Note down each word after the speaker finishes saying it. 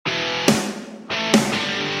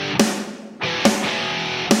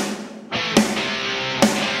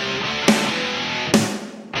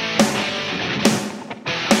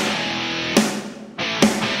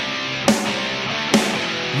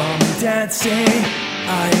can't say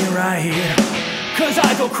I ain't right, 'cause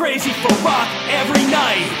I go crazy for rock every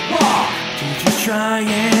night. Rock! Don't just try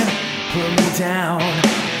and put me down,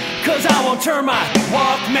 'cause I won't turn my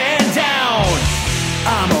Walkman down.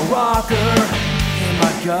 I'm a rocker in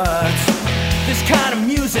my guts. This kind of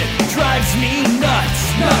music drives me nuts.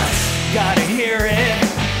 Nuts! Gotta hear it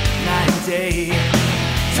night and day.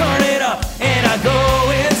 Turn it up and I go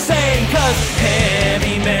insane, 'cause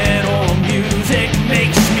heavy metal music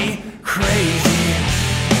makes me crazy.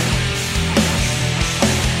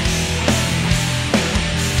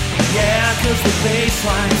 Yeah, 'cause the bass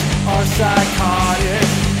lines are psychotic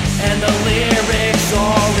and the lyrics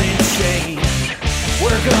are insane.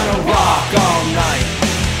 We're gonna rock all night.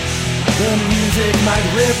 The music might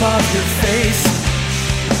rip off your face.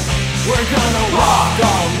 We're gonna rock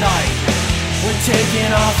all night. We're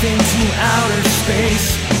taking off into outer space.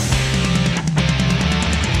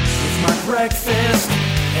 It's my breakfast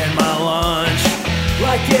and my lunch,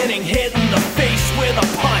 like getting hit in the face with a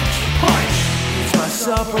punch. Punch! It's my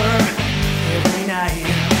supper every night,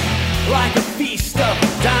 like a feast of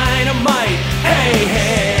dynamite. Hey,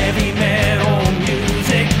 heavy metal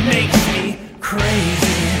music makes me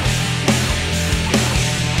crazy.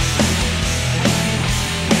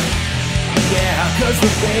 Yeah, 'cause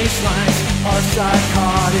the bass lines are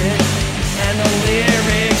psychotic and the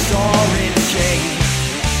lyrics are insane.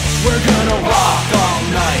 We're gonna rock all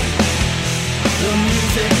night. The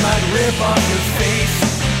music might rip off your face.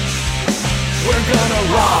 We're gonna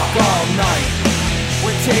rock all night.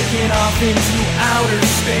 We're taking off into outer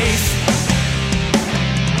space.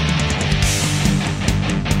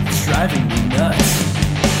 It's driving me nuts.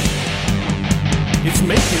 It's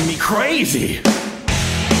making me crazy.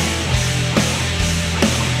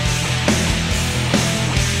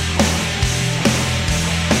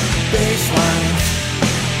 Bass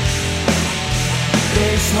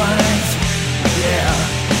lines, yeah,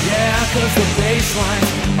 'cause the bass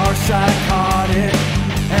lines are psychotic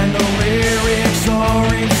and the lyrics are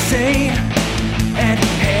insane. And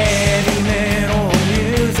heavy metal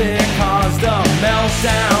music caused a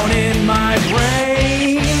meltdown in my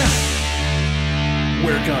brain.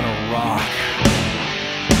 We're gonna rock.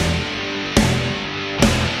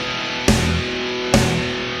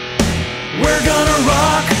 We're gonna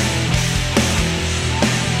rock.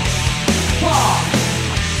 Rock!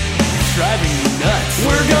 It's driving me nuts.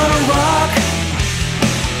 We're gonna rock!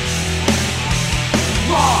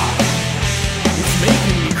 Rock! It's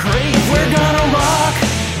making me crazy. We're gonna rock!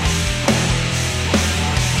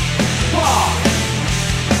 Rock!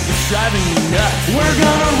 It's driving me nuts. We're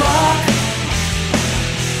gonna